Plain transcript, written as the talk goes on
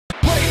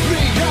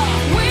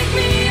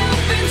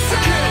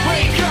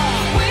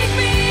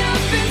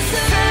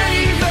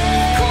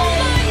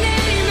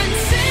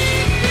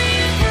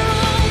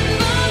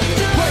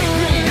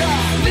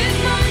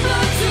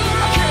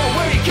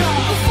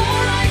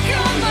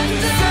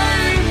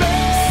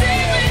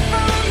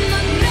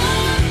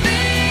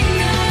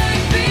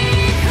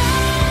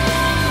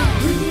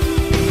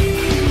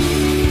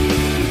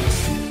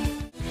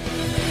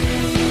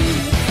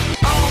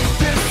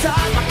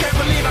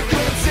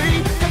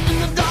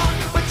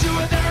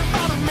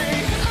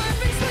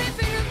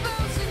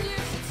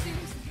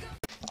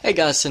Hey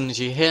guys,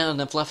 SYN3RGY here,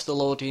 and I've left the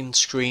loading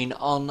screen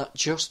on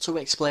just to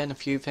explain a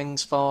few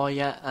things for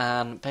you.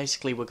 And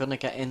basically we're going to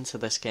get into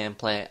this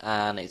gameplay,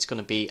 and it's going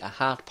to be a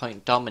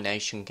hardpoint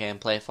domination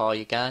gameplay for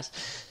you guys.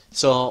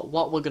 So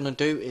what we're going to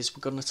do is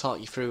we're going to talk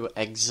you through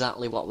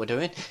exactly what we're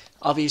doing.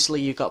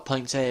 Obviously you've got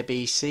points A,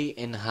 B, C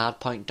in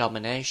hardpoint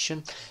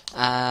domination,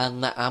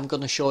 and I'm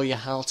going to show you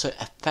how to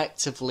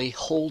effectively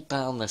hold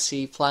down the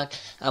C flag.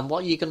 And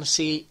what you're going to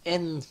see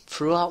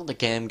throughout the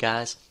game,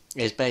 guys,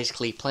 is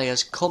basically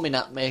players coming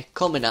at me,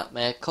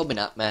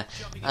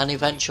 and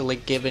eventually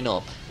giving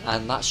up.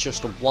 And that's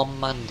just a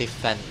one-man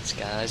defense,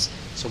 guys.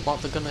 So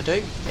what they're going to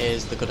do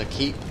is they're going to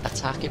keep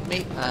attacking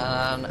me,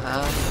 and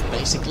I'm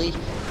basically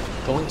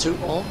going to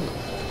own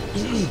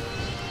them.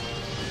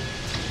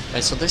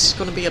 And so this is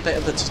going to be a bit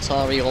of a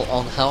tutorial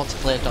on how to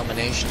play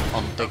domination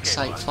on dig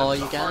site for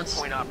you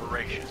guys,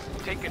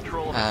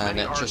 and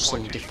just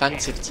some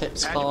defensive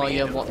tips for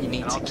you, what you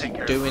need to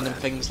keep doing and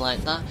things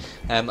like that.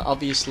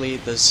 Obviously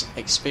there's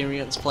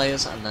experienced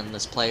players, and then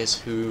there's players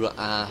who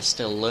are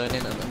still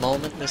learning at the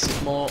moment. This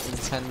is more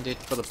intended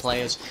for the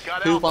players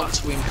who want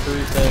to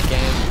improve their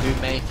game,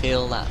 who may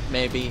feel that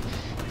maybe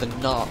they're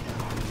not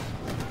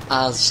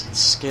as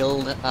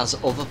skilled as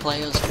other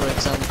players, for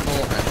example,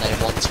 and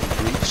they want to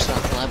reach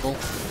that level.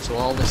 So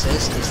all this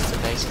is to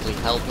basically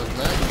help them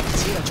learn. You can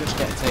see I just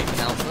get taken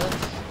out there.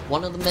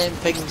 One of the main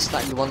things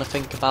that you want to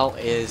think about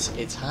is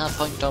it's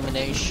hardpoint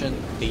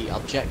domination. The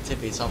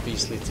objective is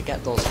obviously to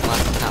get those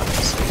flag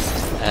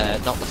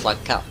caps, not the flag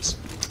caps,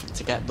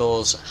 to get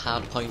those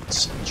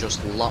hardpoints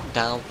just locked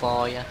down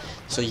for you.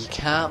 So you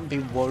can't be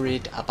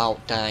worried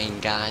about dying,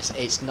 guys.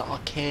 It's not a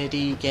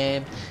KD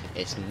game.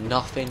 It's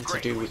nothing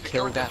to do with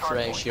kill death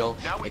ratio.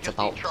 It's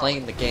about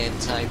playing the game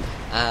type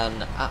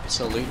and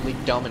absolutely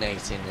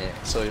dominating it.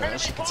 So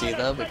as you can see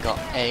there, we've got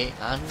A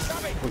and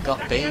we've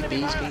got B.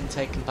 B's being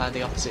taken by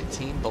the opposite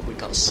team, but we've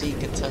got C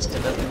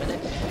contested at the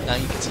minute. Now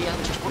you can see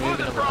I'm just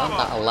moving around.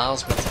 That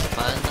allows me to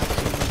find that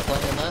human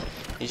player there.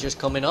 He's just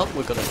coming up.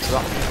 We're going to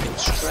drop him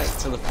straight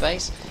to the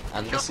face,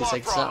 and this is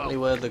exactly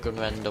where they're going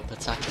to end up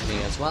attacking me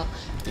as well.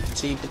 You can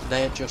see that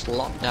they're just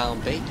locked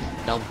down B.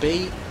 Now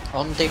B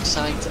on dig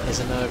site is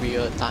an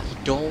area that you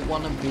don't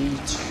want to be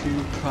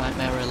too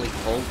primarily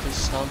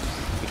focused on,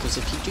 because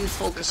if you do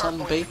focus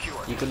on B,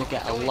 you're going to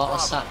get a lot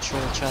of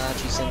satchel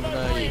charges in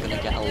there, you're going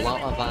to get a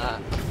lot of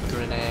arc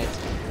grenades.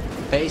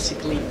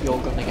 Basically you're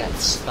going to get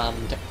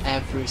spammed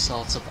every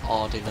sort of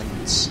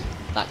ordnance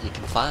that you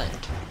can find.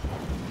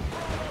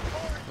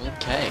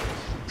 Okay,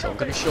 so I'm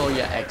going to show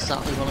you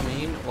exactly what I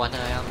mean when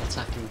I am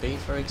attacking B,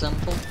 for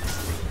example.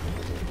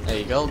 There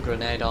you go,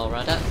 grenade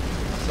already.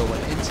 So we're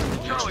into the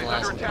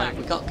neutralising point.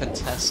 We got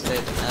contested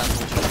and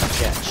we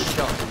just get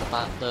shot in the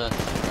back there.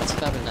 That's a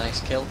very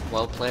nice kill.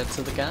 Well played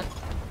to the guy.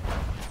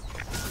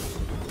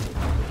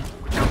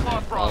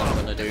 All I'm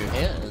going to do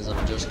here is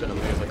I'm just going to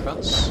move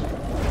across,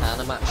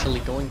 and I'm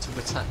actually going to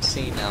attack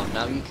C now.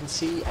 Now you can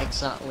see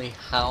exactly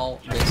how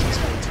this is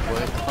going to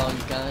work for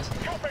you guys.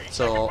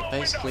 So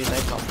basically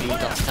they've got B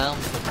down.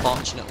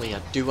 Unfortunately I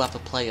do have a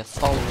player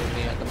following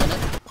me at the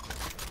minute.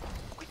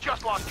 We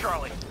just lost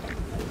Charlie.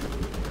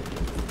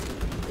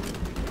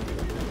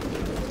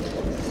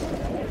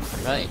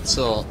 Right,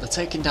 so they're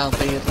taking down B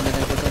at the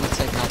minute. We're going to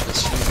take out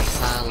this human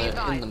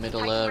pilot in the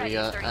middle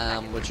area,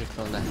 and we're just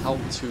going to help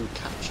to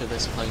capture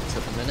this point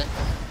at the minute.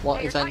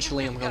 What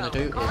eventually I'm going to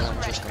do is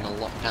I'm just going to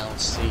lock down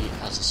C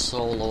as a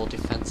solo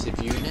defensive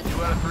unit.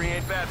 2 out of 3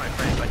 ain't bad, my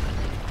friend, but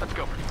let's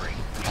go for 3.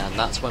 And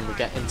that's when we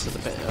get into the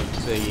bit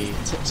of the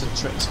tips and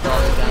tricks for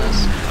you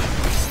guys. You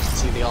can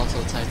see the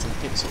auto titan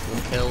picks up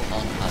the kill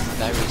on a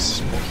very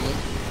smugly.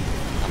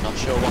 I'm not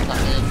sure what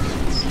that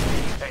means.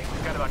 Hey,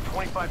 we've got about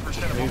 25%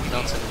 of moving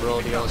on to the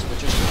rodeos. We're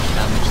just going to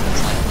damage the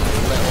titan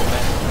a little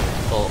bit,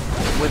 but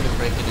with them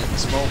breaking in the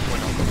smoke, we're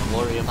not going to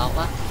worry about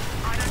that.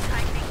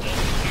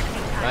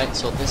 Right,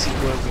 so this is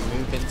where we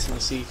move into the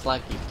C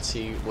flag. You can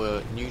see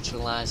we're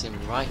neutralising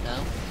right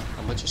now,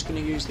 and we're just going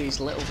to use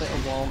these little bit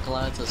of wall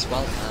glides as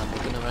well, and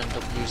we're going to end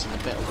up using a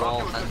bit of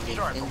wall hanging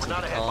into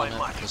the corner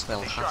because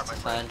they'll have to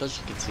find us.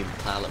 You can see the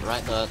pilot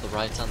right there at the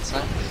right hand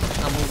side,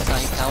 and we'll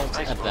take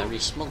out a very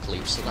smug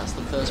leap. So that's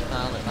the first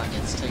pilot that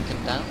gets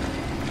taken down.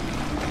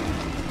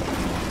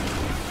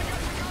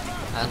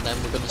 And then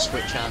we're going to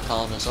switch our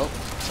corners up.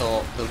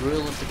 So the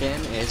rule of the game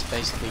is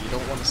basically you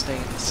don't want to stay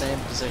in the same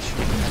position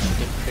as you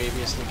did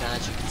previously,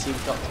 guys. You can see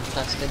we've got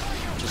contested.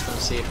 Just going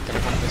to see if we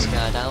can hunt this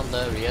guy down.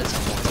 There he is,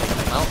 and we'll take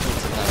him out.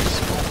 Into very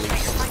smugly,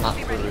 comes back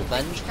for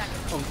revenge.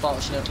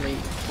 Unfortunately,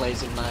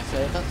 plays in my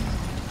favour.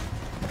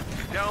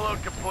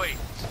 Download complete.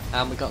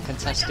 And we got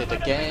contested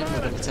again.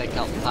 We're going to take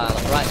out the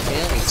pilot right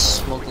here. It's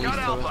smugly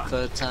for a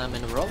third time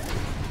in a row.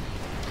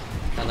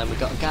 And then we've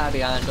got a guy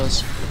behind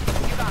us.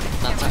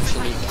 That's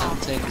actually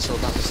counting, so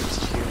that was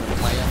a human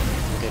player.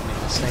 Forgive me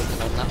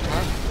mistaken on that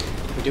part.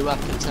 We do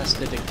have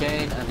contested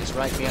again, and he's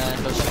right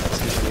behind us. You can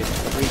see with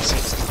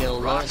 360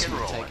 kill there, so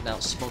we've taken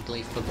out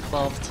smugly for the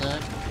 4th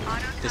time.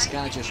 This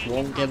guy just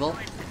won't give up.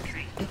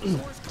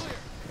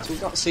 So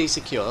we've got C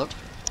secured.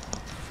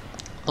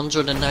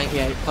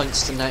 198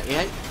 points to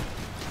 98.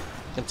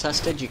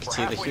 Contested, you can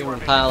see the human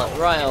pilot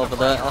right over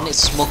there, and it's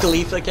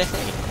smugly the game.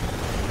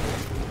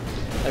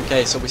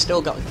 Okay, so we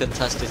still got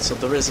contested, so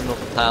there is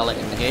another pilot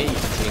in here. You can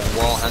see a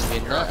wall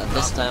hanging there, and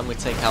this time we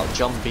take out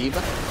John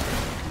Bieber,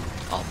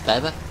 or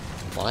Bieber,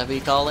 whatever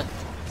you call it.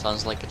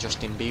 Sounds like a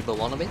Justin Bieber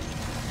wannabe.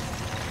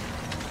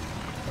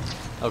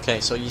 Okay,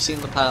 so you've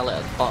seen the pilot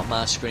at the bottom of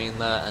my screen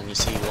there, and you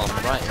see one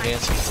right here,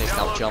 so we take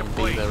out John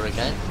Bieber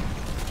again.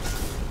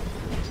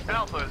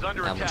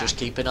 And we're just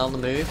keeping on the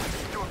move,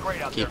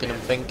 keeping him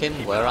thinking,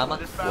 where am I?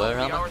 Where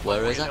am I?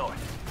 Where is I?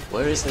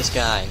 Where is this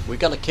guy? We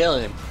gotta kill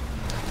him.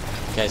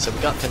 Okay, so we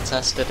got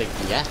contested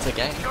yet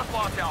again.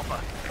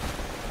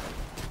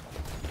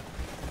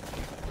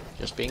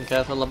 Just being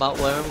careful about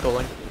where I'm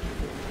going.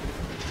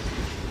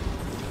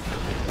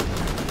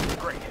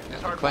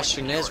 The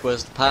question is,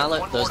 where's the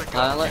pilot? There's the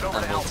pilot,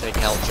 and we'll take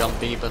out John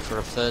Bieber for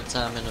a third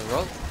time in a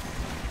row.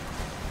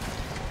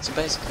 So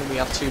basically we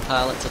have two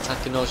pilots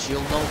attacking us.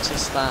 You'll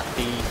notice that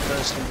the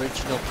first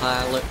original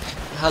pilot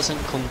hasn't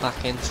come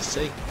back in to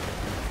see.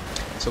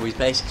 So he's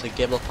basically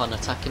give up on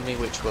attacking me,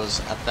 which was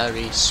a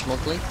very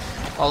smugly.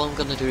 All I'm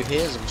going to do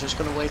here is I'm just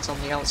going to wait on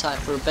the outside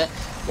for a bit.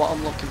 What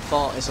I'm looking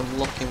for is I'm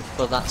looking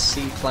for that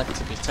C flag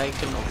to be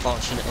taken.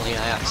 Unfortunately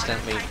I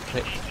accidentally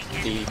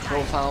clicked the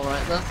profile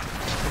right there.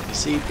 You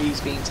see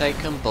B's being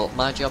taken, but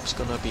my job's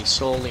going to be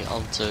solely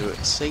onto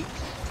C.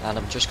 And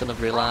I'm just going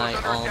to rely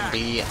on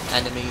the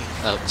enemy,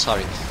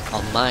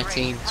 on my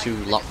team to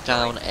lock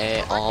down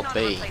A or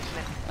B.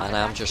 And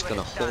I'm just going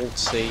to hold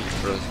C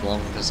for as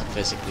long as I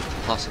physically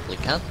possibly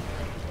can.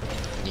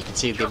 And you can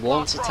see they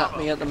won't attack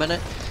me at the minute,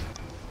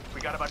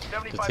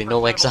 because they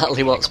know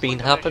exactly what's been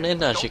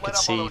happening, as you can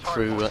see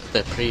through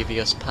the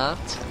previous part.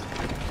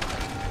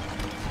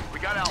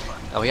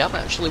 Now we am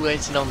actually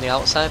waiting on the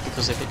outside,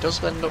 because if it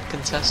does end up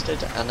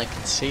contested and I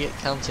can see it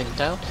counting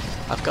down,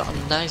 I've got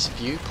a nice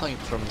viewpoint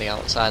from the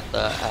outside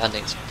there, and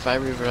it's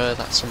very rare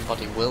that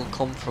somebody will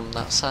come from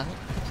that side.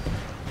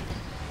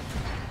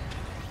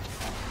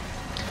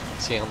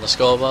 See on the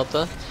scoreboard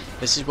there,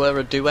 this is where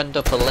I do end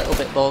up a little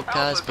bit bored,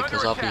 guys,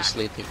 because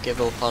obviously they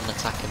give up on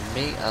attacking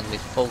me and they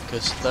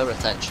focus their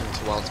attention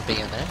towards B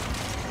and A.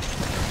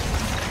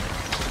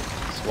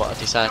 So what I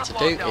decide to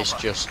do is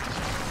just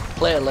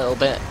play a little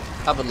bit,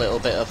 have a little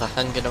bit of a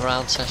hanging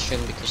around session,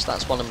 because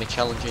that's one of my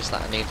challenges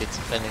that I needed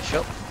to finish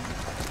up.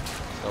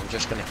 So I'm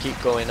just going to keep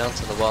going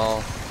onto the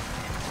wall,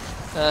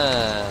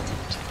 and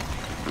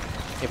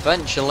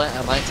eventually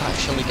I might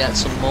actually get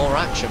some more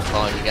action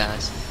for you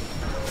guys.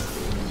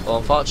 Well,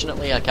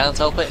 unfortunately I can't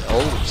help it.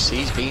 Oh,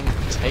 C's been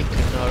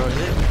taken, or is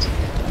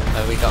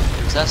it? We got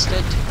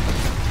contested.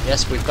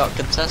 Yes, we've got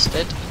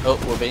contested. Oh,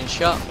 we're being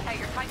shot.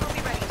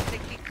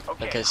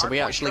 Okay, so we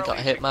actually got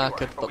a hit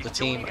marker, but the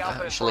team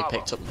actually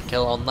picked up the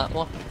kill on that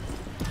one.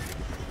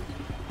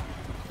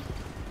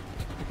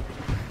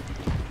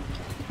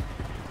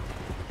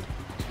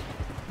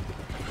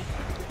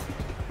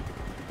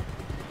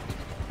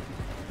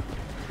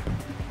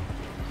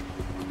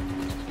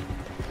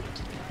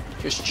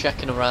 Just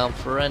checking around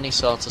for any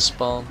sort of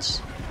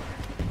spawns.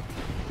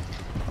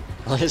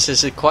 This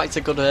is quite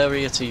a good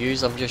area to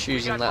use. I'm just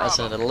using that as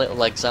a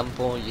little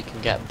example. You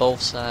can get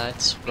both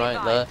sides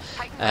right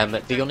there.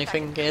 The only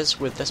thing is,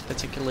 with this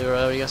particular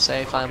area,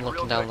 say if I'm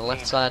looking down the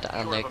left side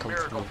and they come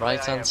from the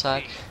right hand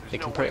side, they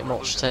can pretty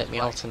much take me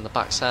out in the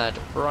back side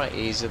right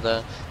easy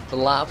there. The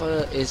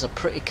lava is a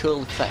pretty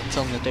cool effect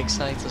on the dig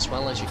site as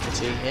well, as you can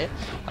see here.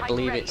 I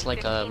believe it's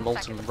like a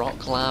molten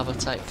rock lava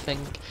type thing.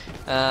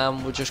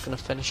 We're just going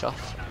to finish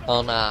off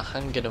on our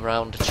hanging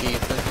around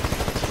achievement.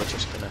 So we're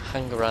just going to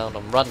hang around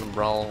on random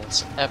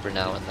brawls every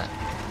now and then.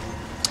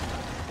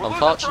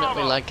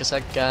 Unfortunately, like I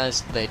said,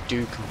 guys, they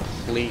do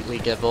completely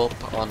give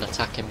up on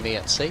attacking me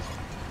at sea.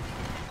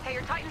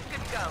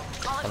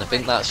 And I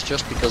think that's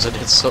just because I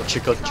did such a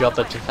good job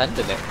of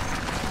defending it.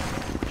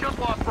 Just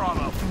lost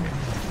Bravo.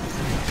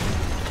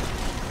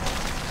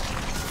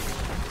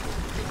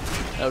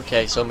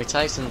 Okay, so my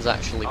Titan's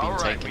actually been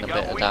taking a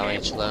bit of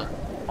damage there.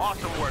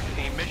 Awesome work,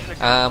 team.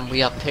 We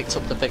have picked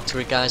up the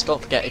victory, guys.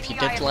 Don't forget, if you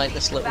did like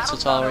this little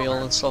tutorial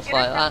and stuff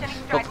like that,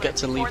 don't forget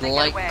to leave a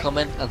like,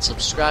 comment and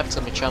subscribe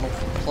to my channel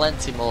for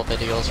plenty more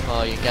videos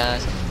for you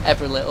guys.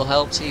 Every little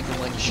helps, even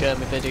when you share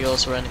my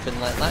videos or anything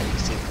like that. You can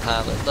see the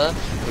pilot there.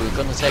 We were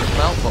going to take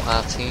him out, but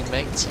our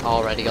teammates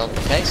already on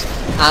the case,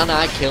 and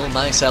I killed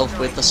myself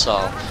with the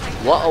saw.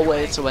 What a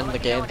way to end the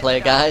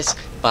gameplay, guys,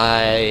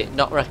 by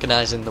not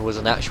recognising there was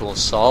an actual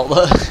saw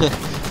there.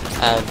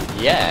 And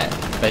yeah,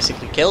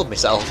 basically killed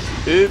myself.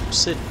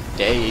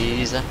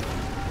 Oops-a-daisy.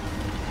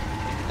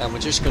 And we're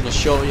just going to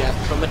show you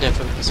from a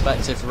different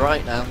perspective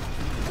right now.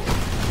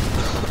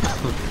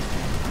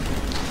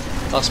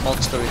 Boss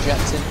monster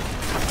ejecting.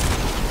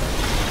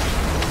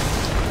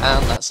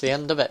 And that's the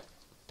end of it.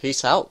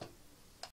 Peace out.